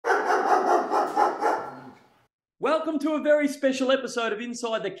Welcome to a very special episode of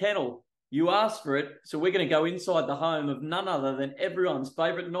Inside the Kennel. You asked for it, so we're going to go inside the home of none other than everyone's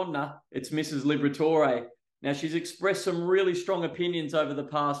favourite Nonna. It's Mrs. Liberatore. Now, she's expressed some really strong opinions over the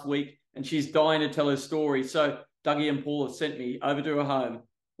past week, and she's dying to tell her story. So, Dougie and Paul have sent me over to her home.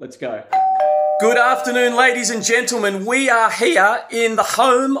 Let's go. Good afternoon, ladies and gentlemen. We are here in the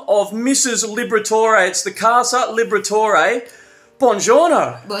home of Mrs. Liberatore. It's the Casa Liberatore.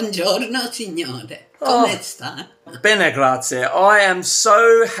 Buongiorno. Buongiorno, signore. Come sta? Bene, grazie. I am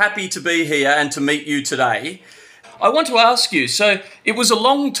so happy to be here and to meet you today. I want to ask you, so it was a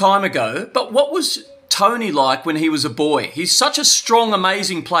long time ago, but what was Tony like when he was a boy? He's such a strong,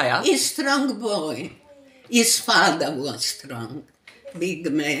 amazing player. He's a strong boy. His father was strong,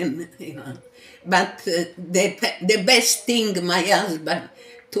 big man, you know. But the best thing, my husband,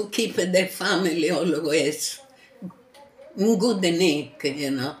 to keep the family always in good nick, you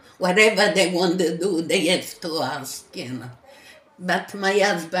know. Whatever they want to do, they have to ask, you know. But my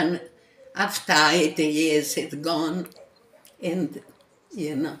husband, after 80 years, is gone. And,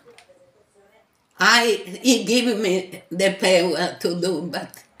 you know, he gave me the power to do,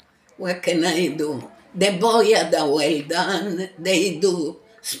 but what can I do? The boys are well done. They do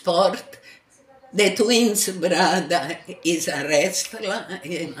sport. The twins' brother is a wrestler,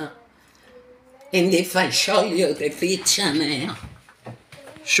 you know. And if I show you the picture now.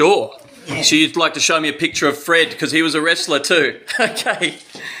 Sure. Yeah. So you'd like to show me a picture of Fred, because he was a wrestler too. Okay.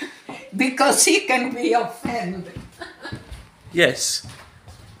 Because he can be offended. Yes.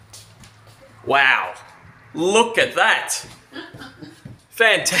 Wow. Look at that.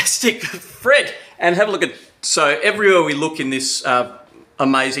 Fantastic. Fred. And have a look at, so everywhere we look in this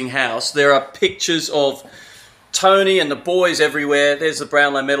amazing house, there are pictures of Tony and the boys everywhere. There's the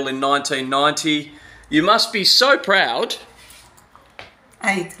Brownlow medal in 1990. You must be so proud.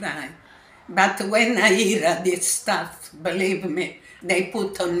 I try. But when I hear this stuff, believe me, they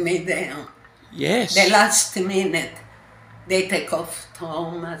put on me down. Yes. The last minute, they take off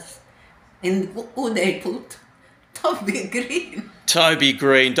Thomas. And who they put? Toby Green. Toby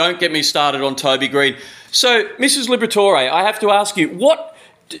Green. Don't get me started on Toby Green. So, Mrs. Liberatore, I have to ask you,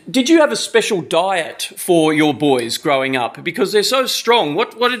 did you have a special diet for your boys growing up? Because they're so strong.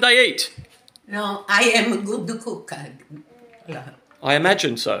 What did they eat? No, I am a good cook. I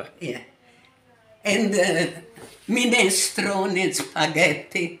imagine so. Yeah. And minestrone,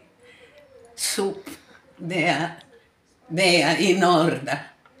 spaghetti, soup, they are in order.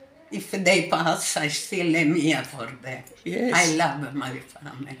 If they pass, I still am here for them. Yes. I love my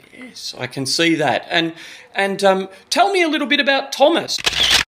family. Yes, I can see that. And tell me a little bit about Thomas.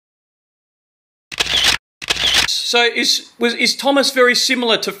 So is Thomas very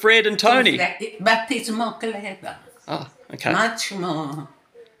similar to Fred and Tony? But he's more clever. Ah, okay. Much more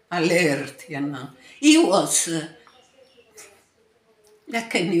alert, you know. He was, what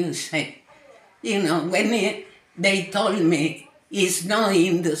can you say? You know, when they told me he's not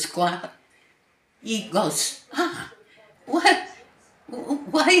in the squad, he goes,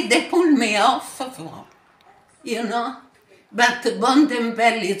 why they pull me off for? You know? But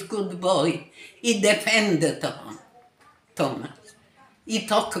Bondenbell is good boy. He defended Thomas. He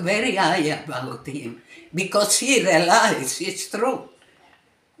talked very high about him because he realized it's true.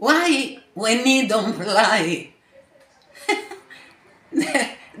 Why, when he don't play,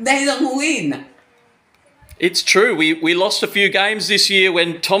 they don't win? It's true. We lost a few games this year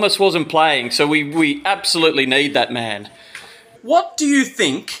when Thomas wasn't playing, so we absolutely need that man. What do you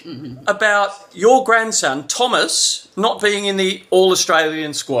think about your grandson, Thomas, not being in the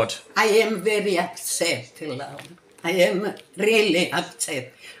All-Australian squad? I am very upset, love. I am really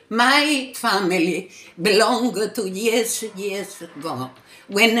upset. My family belonged to years ago,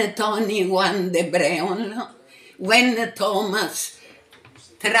 when Tony won the Brownlow, when Thomas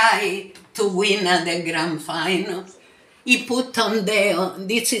tried to win the grand final. He put on there,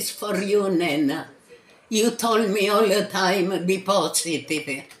 this is for you, Nonna. You told me all the time, be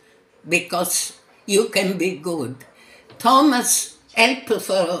positive, because you can be good. Thomas helped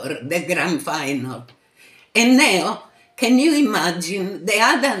for the grand final. And now, can you imagine, the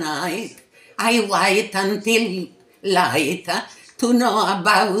other night, I wait until light to know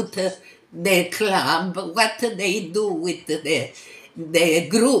about the club, what they do with the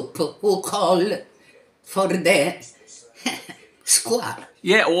group who call for the squad.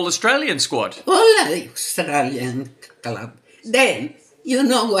 Yeah, All-Australian squad. All-Australian club. Then, you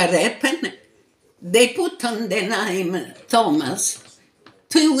know what happened? They put on the name Thomas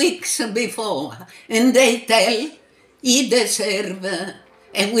 2 weeks before, and they tell he deserve,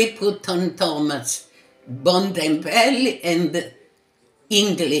 and we put on Thomas Bondenbell and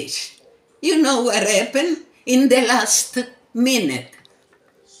English. You know what happened? In the last minute,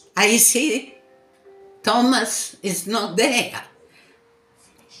 I see Thomas is not there.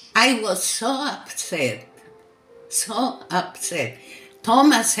 I was so upset.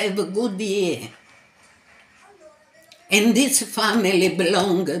 Thomas have a good year. And this family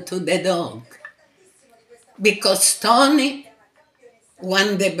belong to the dog. Because Tony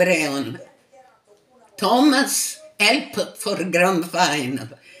won the Brown. Thomas helped for grand final.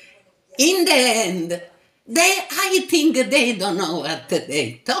 In the end, I think they don't know what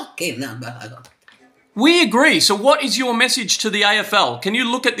they're talking about. We agree. So what is your message to the AFL? Can you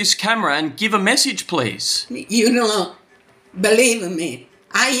look at this camera and give a message, please? You know, believe me,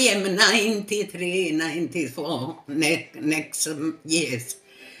 I am 93, 94 next years.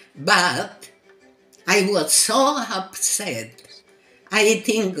 But I was so upset. I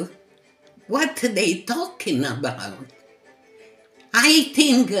think, what are they talking about? I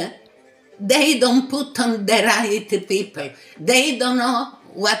think they don't put on the right people. They don't know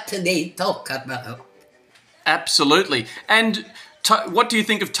what they talk about. Absolutely. And what do you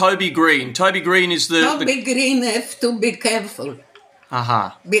think of Toby Green? Toby Green is Toby Green have to be careful.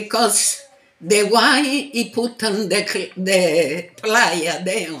 Because the way he put on the player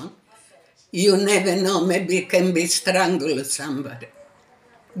down, you never know, maybe it can be strangled somebody.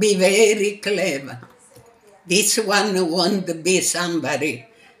 Be very clever. This one won't be somebody,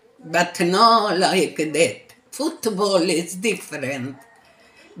 but not like that. Football is different.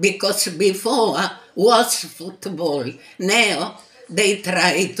 Because before was football. Now they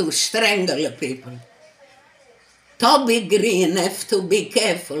try to strangle people. Toby Green have to be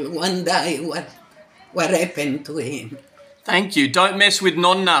careful one day what happened to him. Thank you. Don't mess with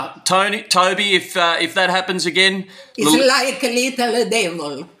Nonna. Toby, if that happens again... It's like a little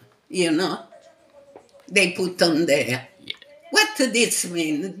devil, you know. They put on there. Yeah. What does this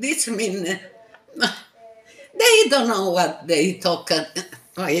mean? This means they don't know what they talk about.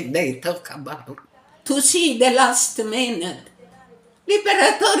 To see the last minute,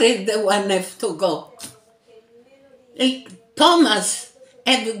 Liberatore is the one have to go. Thomas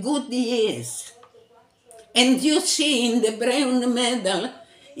have good years. And you see in the Brown medal,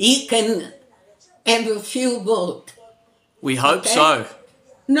 he can have a few votes. We hope so.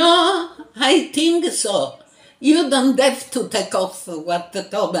 No, I think so. You don't have to take off what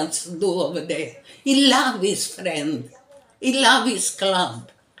Thomas do over there. He loves his friend. He loves his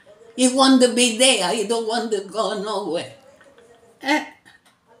club. He wants to be there. He don't want to go nowhere.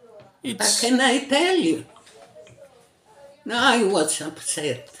 What can I tell you? No, I was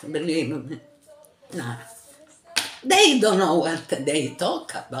upset, believe me. No. They don't know what they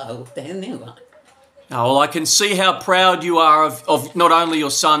talk about anyway. Oh, well, I can see how proud you are of not only your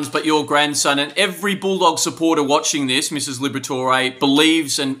sons, but your grandson. And every Bulldog supporter watching this, Mrs. Liberatore,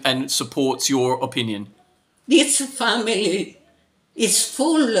 believes and supports your opinion. This family is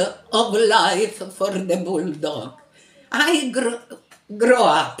full of life for the Bulldog. I grow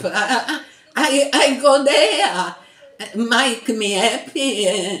up. I go there. Make me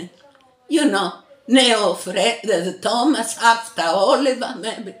happy. You know, Neo, Fred, Thomas, after Oliver,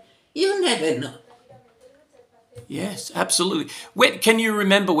 maybe. You never know. Yes, absolutely. Can you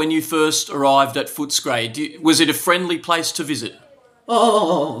remember when you first arrived at Footscray? Was it a friendly place to visit?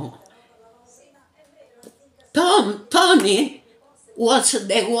 Oh, Tony was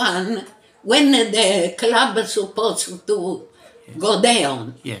the one when the club was supposed to go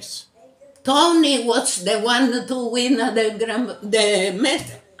down. Yes. Tony was the one to win the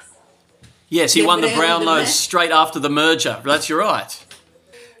medal. Yes, he won the Brownlow straight after the merger. That's right.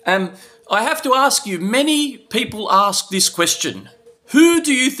 I have to ask you, many people ask this question. Who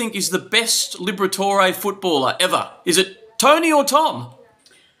do you think is the best Liberatore footballer ever? Is it Tony or Tom?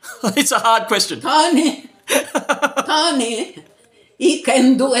 It's a hard question. Tony, he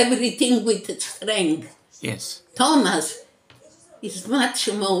can do everything with strength. Yes. Thomas is much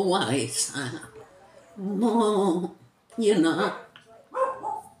more wise. More, you know.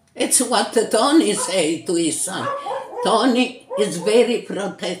 It's what Tony say to his son. Tony is very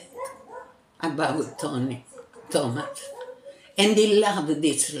protective about Thomas. And he loved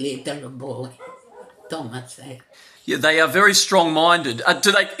this little boy, Thomas said. Yeah, they are very strong-minded.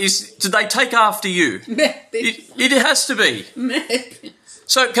 Do they take after you? Maybe. It has to be. Maybe.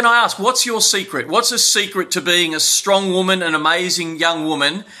 So can I ask, what's your secret? What's a secret to being a strong woman, an amazing young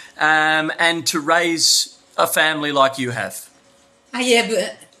woman, and to raise a family like you have? I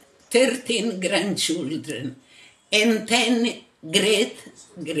have 13 grandchildren and 10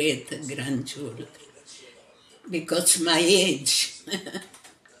 great-great-grandchildren. Because my age.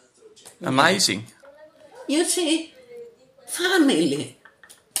 Amazing. You see, family.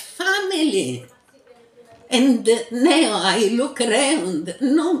 And now I look around,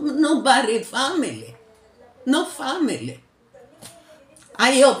 nobody family, no family.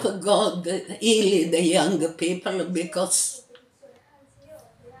 I hope God heal the young people because,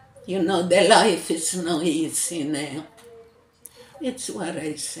 you know, the life is not easy now. It's what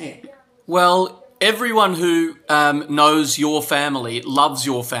I say. Well, everyone who knows your family loves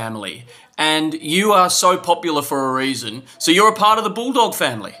your family, and you are so popular for a reason. So you're a part of the Bulldog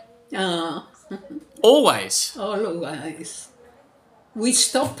family. Always. Always. We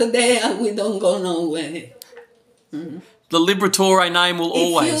stop there, we don't go nowhere. The Liberatore name will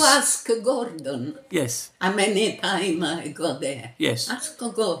always... If you ask Gordon, yes, how many times I go there, yes, ask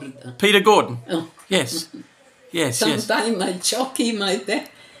Gordon. Peter Gordon. Oh. Yes, yes, yes. Sometimes I choke him, I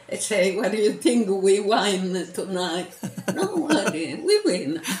say, what do you think we win tonight? No worry, we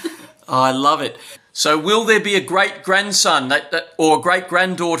win. I love it. So will there be a great-grandson or a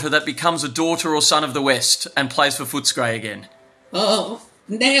great-granddaughter that becomes a daughter or son of the West and plays for Footscray again? Oh,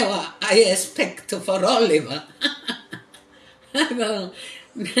 now I expect for Oliver. Well,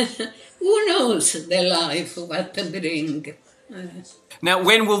 who knows the life, what to bring. Now,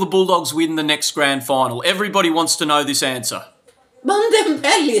 when will the Bulldogs win the next grand final? Everybody wants to know this answer.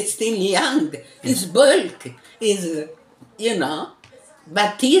 Bontempelli is still young. His bulk is, you know,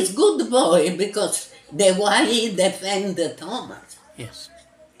 but he's good boy because the way he defend Thomas. Yes.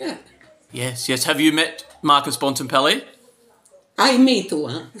 Yeah. Yes, yes. Have you met Marcus Bontempelli? I meet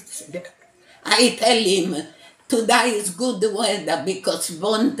once. I tell him, today is good weather because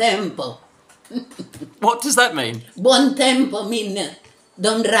buon tempo. What does that mean? Buon tempo mean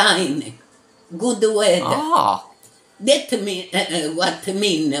don't rain. Good weather. Ah. That mean what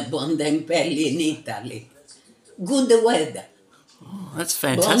mean Bontempelli in Italy. Good weather. Oh, that's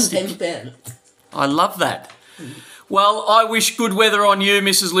fantastic. Bontempelli. I love that. Well, I wish good weather on you,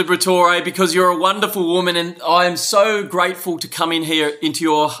 Mrs. Liberatore, because you're a wonderful woman, and I am so grateful to come in here into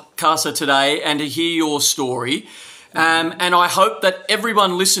your casa today and to hear your story. And I hope that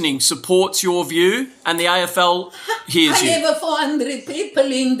everyone listening supports your view and the AFL hears you. I have 400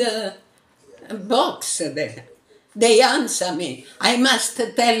 people in the box there. They answer me. I must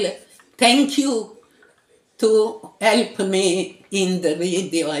tell thank you to help me in the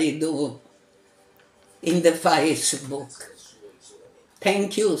video I do in the Facebook.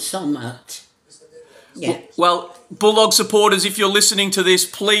 Thank you so much. Yeah. Well, Bulldog supporters, if you're listening to this,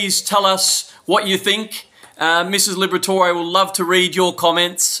 please tell us what you think. Mrs. Liberatore will love to read your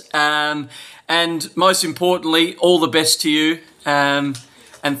comments. And most importantly, all the best to you. And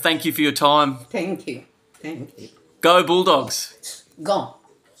thank you for your time. Thank you. Thank you. Go Bulldogs. Go.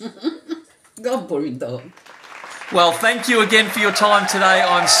 Go Bulldog. Well, thank you again for your time today.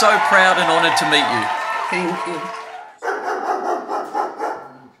 I'm so proud and honoured to meet you. Thank you.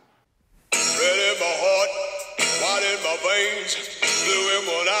 Red in my heart, white in my veins, blue in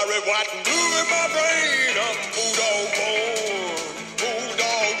my eye, red, white, and blue in my brain.